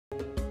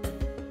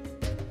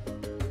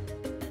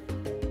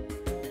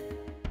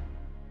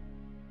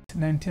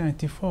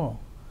1994,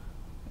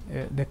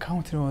 the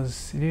country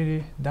was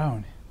really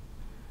down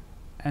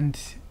and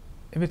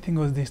everything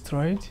was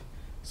destroyed,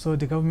 so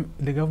the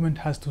government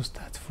has to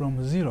start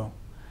from zero,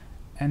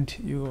 and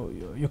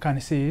you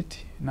can see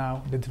it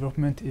now. The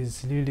development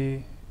is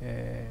really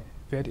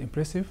very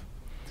impressive.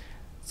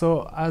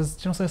 So as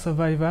genocide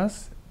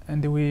survivors,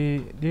 and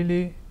we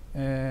really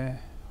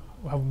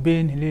have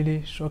been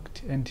really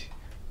shocked and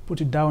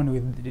put down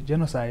with the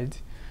genocide,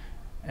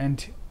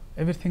 and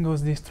everything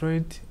was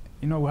destroyed.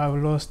 We have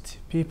lost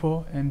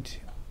people and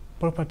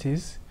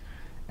properties,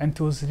 and it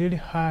was really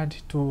hard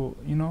to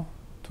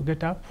to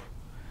get up,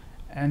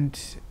 and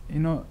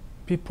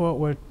people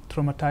were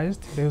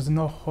traumatized. There was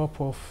no hope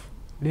of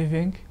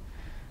living,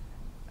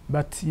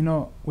 but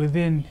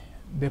within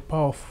the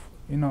power of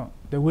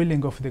the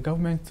willing of the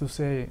government to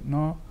say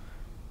no,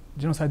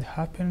 genocide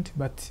happened,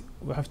 but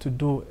we have to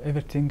do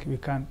everything we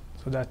can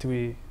so that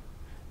we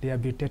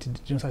rehabilitate the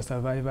genocide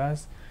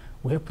survivors.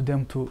 We help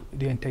them to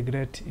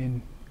reintegrate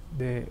in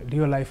the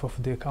real life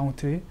of the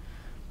country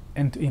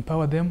and to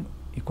empower them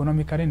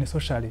economically and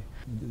socially.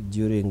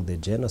 During the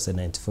genocide,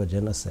 94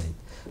 genocide,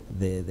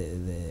 the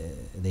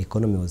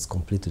economy was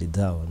completely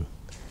down.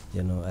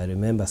 I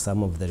remember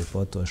some of the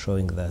reports were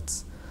showing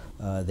that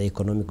the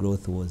economic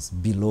growth was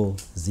below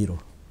zero.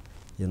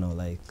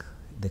 Like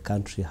the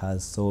country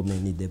has so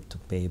many debt to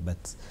pay,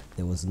 but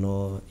there was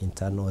no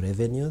internal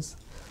revenues.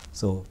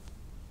 So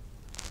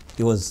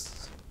it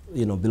was,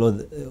 below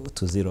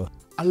to zero.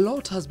 A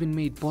lot has been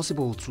made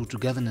possible through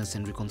togetherness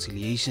and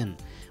reconciliation,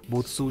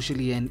 both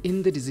socially and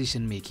in the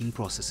decision-making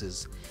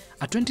processes.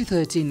 A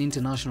 2013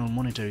 International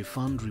Monetary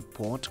Fund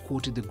report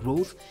quoted the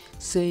growth,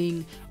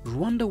 saying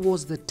Rwanda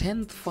was the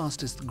 10th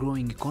fastest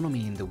growing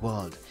economy in the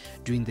world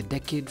during the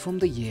decade from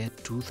the year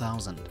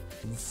 2000.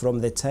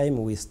 From the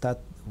time we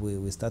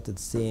started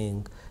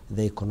seeing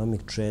the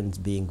economic trends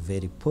being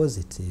very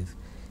positive,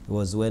 it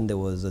was when there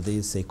was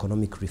this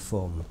economic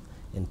reform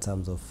in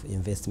terms of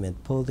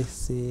investment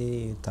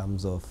policy, in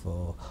terms of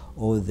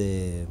all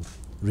the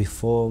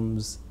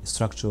reforms,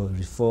 structural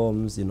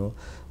reforms,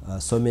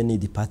 so many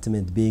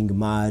departments being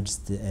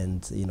merged,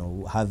 and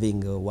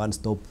having a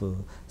one-stop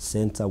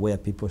center where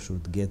people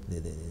should get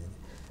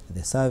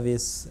the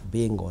service,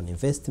 being on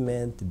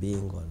investment,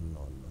 being on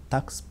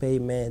tax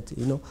payment,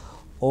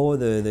 all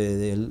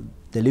the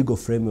legal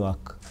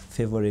framework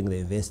favoring the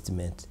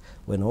investment.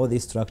 When all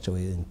this structure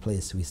was in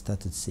place, we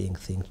started seeing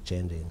things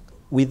changing.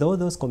 With all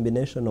those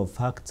combination of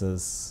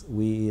factors,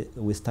 we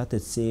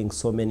started seeing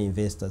so many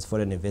investors,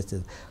 foreign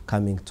investors,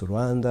 coming to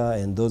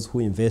Rwanda, and those who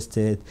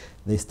invested,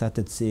 they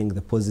started seeing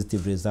the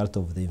positive result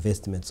of the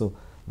investment. So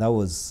that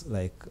was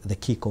like the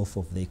kickoff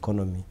of the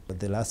economy. But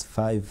the last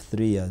 3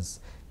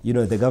 years,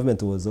 the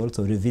government was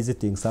also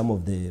revisiting some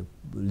of the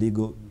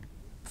legal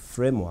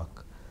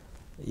framework,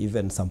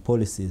 even some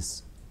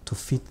policies to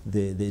fit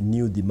the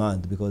new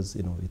demand, because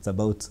it's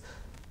about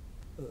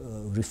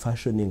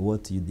refashioning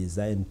what you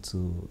designed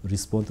to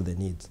respond to the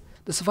needs.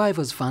 The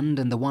Survivors Fund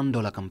and the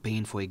 $1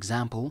 campaign, for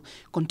example,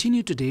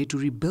 continue today to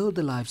rebuild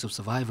the lives of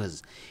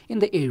survivors in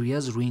the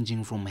areas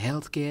ranging from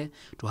healthcare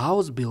to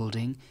house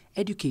building,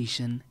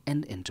 education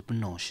and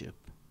entrepreneurship.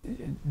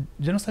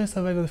 Genocide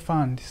Survivors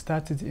Fund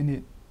started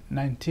in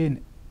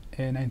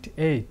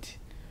 1998,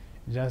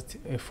 just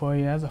 4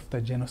 years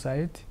after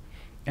genocide,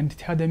 and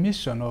it had a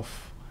mission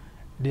of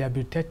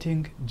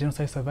rehabilitating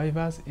genocide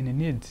survivors in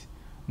need,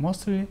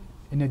 mostly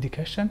in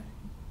education,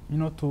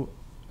 to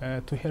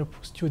help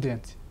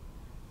students,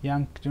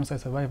 young genocide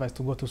survivors,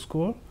 to go to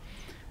school.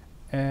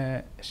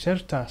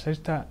 Shelter,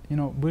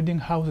 building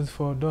houses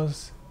for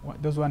those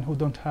one who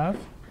don't have,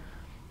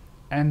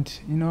 and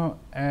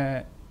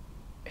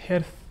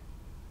health.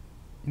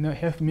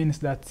 Health means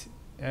that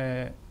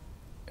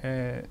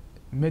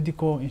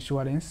medical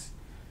insurance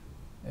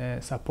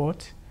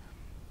support,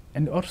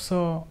 and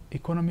also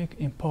economic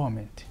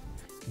empowerment.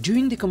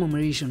 During the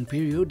commemoration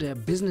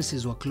period,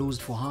 businesses were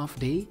closed for half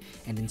day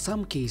and in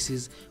some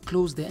cases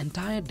closed the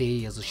entire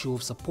day as a show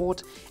of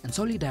support and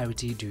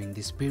solidarity during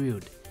this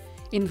period.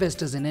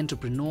 Investors and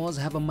entrepreneurs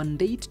have a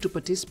mandate to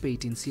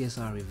participate in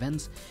CSR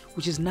events,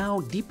 which is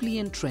now deeply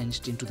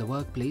entrenched into the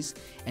workplace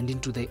and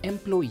into the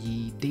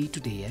employee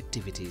day-to-day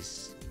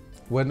activities.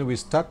 When we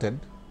started,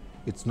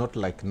 it's not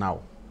like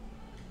now.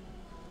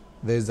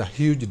 There's a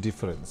huge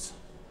difference.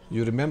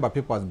 You remember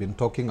people have been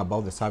talking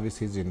about the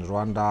services in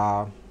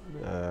Rwanda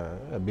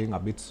being a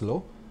bit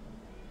slow,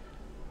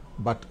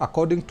 but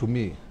according to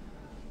me,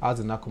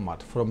 as an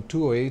Akumat, from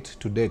 2008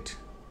 to date,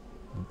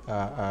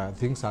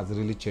 things have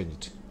really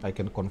changed. I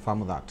can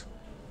confirm that.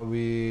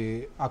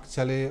 We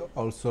actually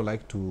also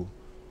like to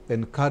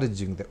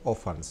encouraging the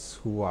orphans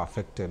who are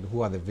affected,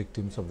 who are the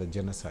victims of the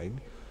genocide,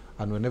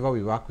 and whenever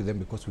we work with them,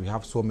 because we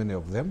have so many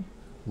of them,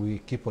 we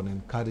keep on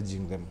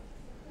encouraging them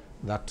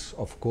that,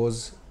 of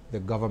course, the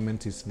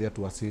government is there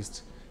to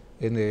assist.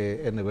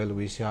 Any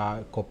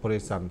well-wisher,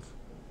 corporates, and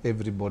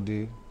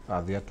everybody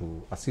are there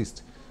to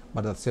assist.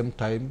 But at the same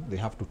time, they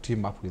have to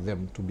team up with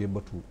them to be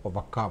able to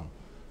overcome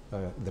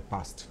the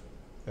past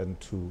and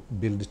to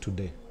build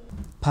today.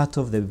 Part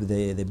of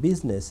the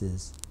business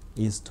is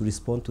is to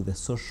respond to the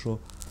social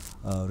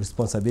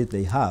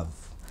responsibility they have.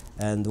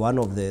 And one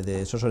of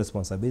the social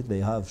responsibility they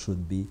have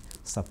should be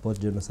support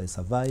genocide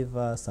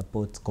survivors,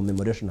 support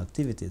commemoration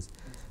activities.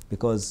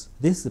 Because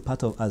this is a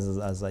part of,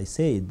 as I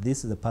said,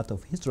 this is a part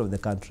of history of the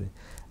country.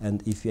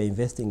 And if you're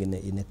investing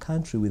in a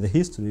country with a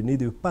history, you need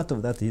to be part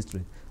of that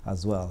history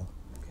as well.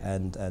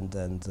 And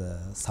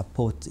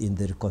support in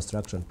the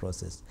reconstruction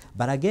process.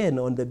 But again,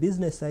 on the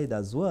business side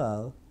as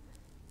well,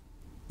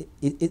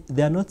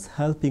 they are not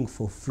helping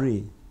for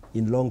free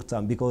in long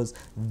term, because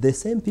the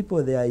same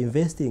people they are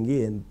investing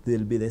in,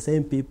 they'll be the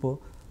same people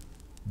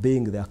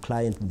being their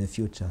client in the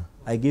future.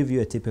 I give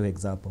you a typical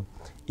example.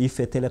 If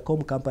a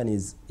telecom company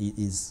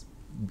is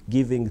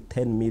giving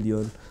 10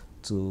 million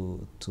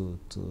to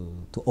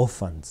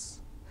orphans,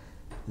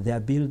 they are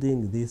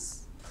building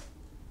this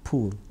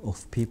pool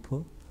of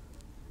people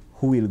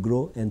who will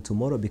grow and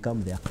tomorrow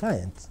become their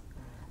clients.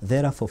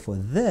 Therefore, for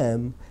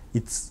them,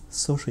 it's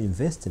social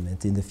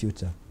investment in the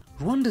future.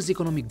 Rwanda's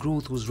economic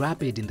growth was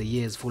rapid in the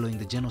years following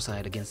the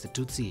genocide against the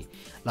Tutsi,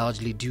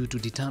 largely due to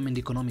determined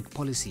economic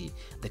policy,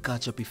 the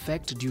catch-up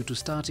effect due to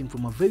starting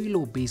from a very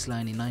low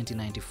baseline in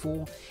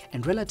 1994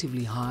 and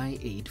relatively high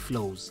aid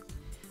flows.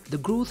 The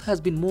growth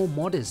has been more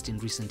modest in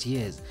recent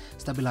years,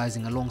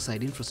 stabilizing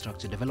alongside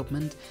infrastructure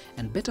development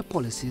and better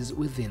policies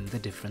within the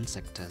different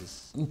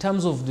sectors. In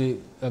terms of the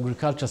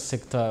agriculture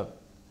sector,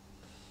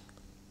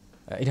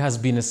 it has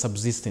been a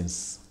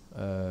subsistence,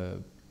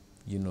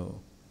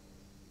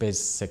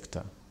 based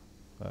sector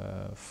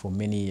for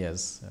many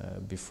years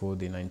before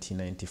the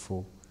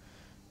 1994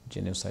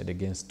 genocide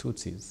against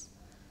Tutsis.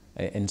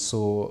 And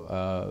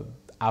so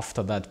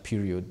after that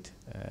period,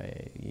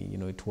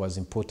 it was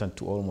important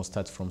to almost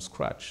start from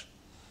scratch.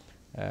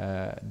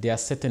 There are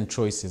certain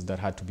choices that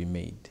had to be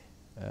made.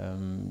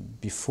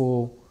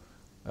 Before,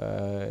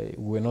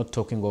 we're not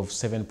talking of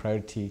 7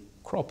 priority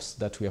crops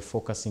that we are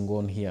focusing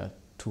on here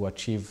to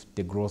achieve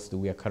the growth that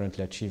we are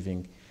currently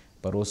achieving,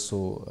 but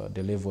also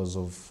the levels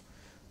of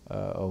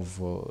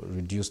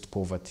reduced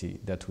poverty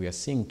that we are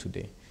seeing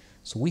today.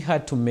 So we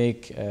had to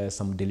make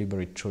some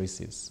deliberate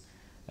choices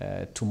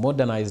to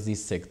modernize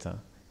this sector,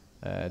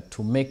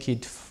 to make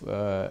it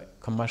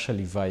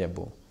commercially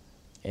viable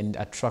and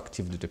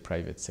attractive to the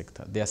private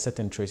sector. There are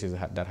certain choices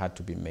that had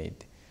to be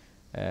made.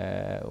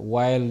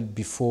 While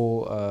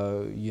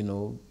before,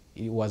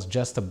 it was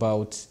just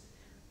about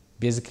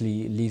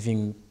basically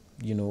living,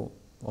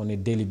 on a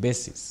daily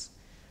basis,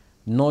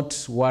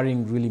 not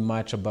worrying really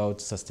much about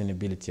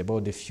sustainability,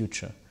 about the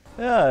future.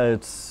 Yeah,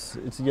 it's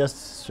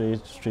just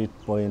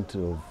straight point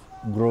of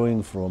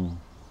growing from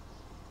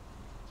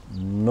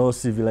no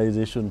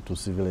civilization to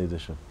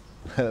civilization,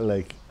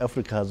 like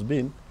Africa has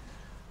been.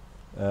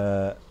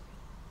 At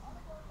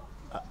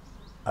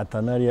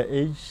an earlier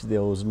age,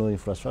 there was no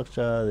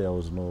infrastructure, there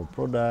was no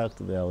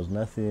product, there was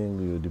nothing.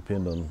 You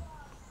depend on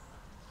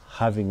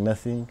having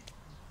nothing.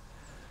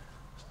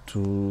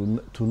 To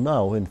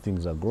now, when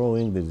things are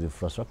growing, there is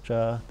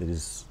infrastructure, there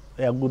is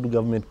good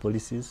government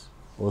policies,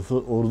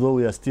 although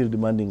we are still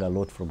demanding a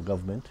lot from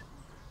government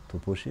to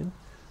push in,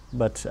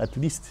 but at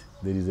least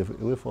there is a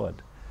way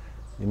forward.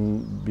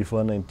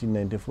 Before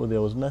 1994, there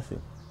was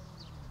nothing.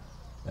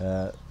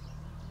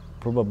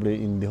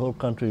 Probably in the whole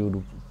country, you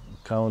would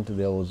count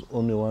there was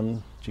only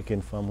one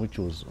chicken farm which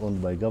was owned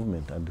by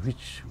government and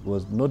which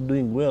was not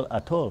doing well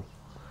at all.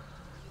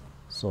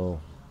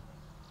 So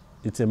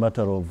it's a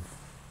matter of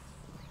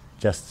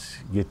just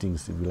getting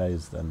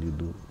civilized and you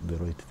do the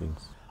right things.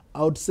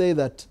 I would say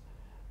that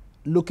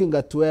looking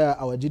at where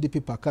our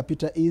GDP per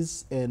capita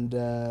is and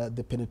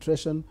the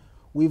penetration,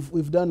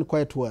 we've done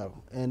quite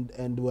well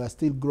and we are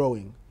still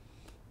growing.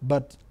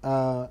 But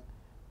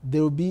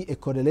there will be a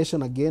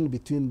correlation again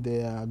between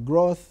the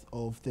growth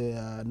of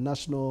the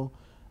national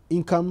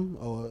income,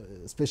 or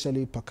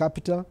especially per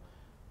capita,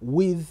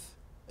 with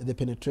the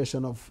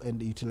penetration of and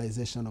the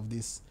utilization of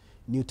these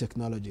new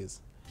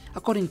technologies.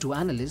 According to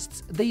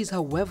analysts, there is,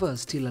 however,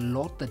 still a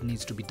lot that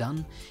needs to be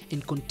done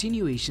in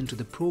continuation to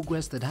the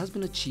progress that has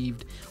been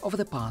achieved over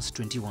the past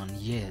 21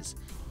 years.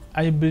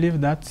 I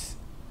believe that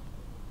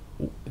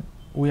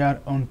we are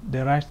on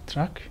the right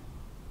track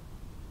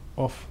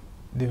of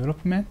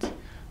development,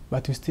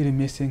 but we're still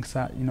missing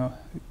some,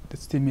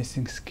 still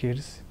missing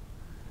skills.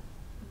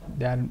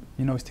 There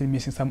are, still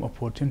missing some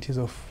opportunities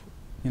of,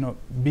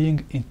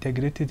 being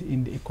integrated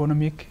in the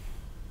economic,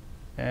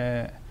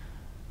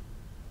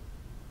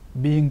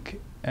 being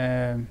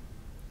in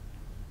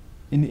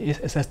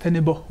a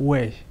sustainable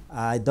way.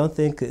 I don't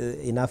think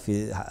enough.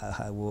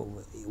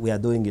 We are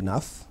doing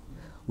enough.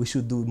 We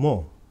should do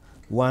more.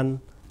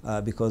 One,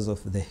 because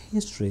of the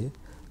history,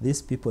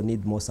 these people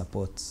need more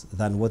support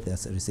than what they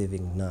are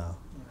receiving now.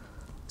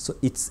 So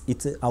it's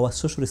our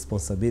social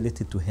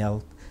responsibility to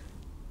help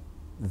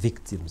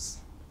victims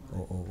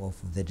of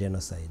the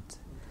genocide.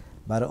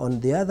 But on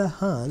the other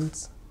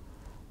hand,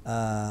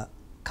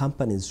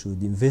 companies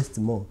should invest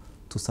more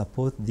to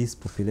support this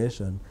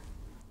population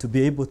to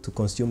be able to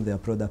consume their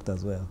product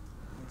as well.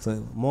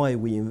 So more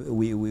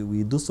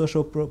we do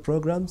social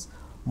programs,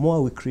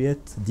 more we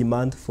create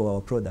demand for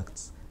our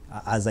products.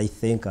 as I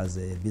think as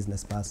a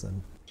business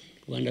person.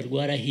 Rwanda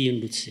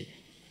rwarahindutse.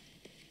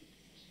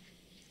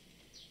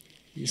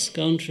 This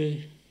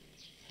country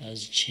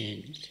has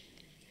changed.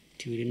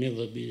 It will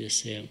never be the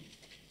same.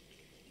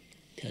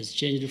 It has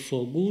changed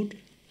for good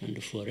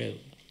and forever.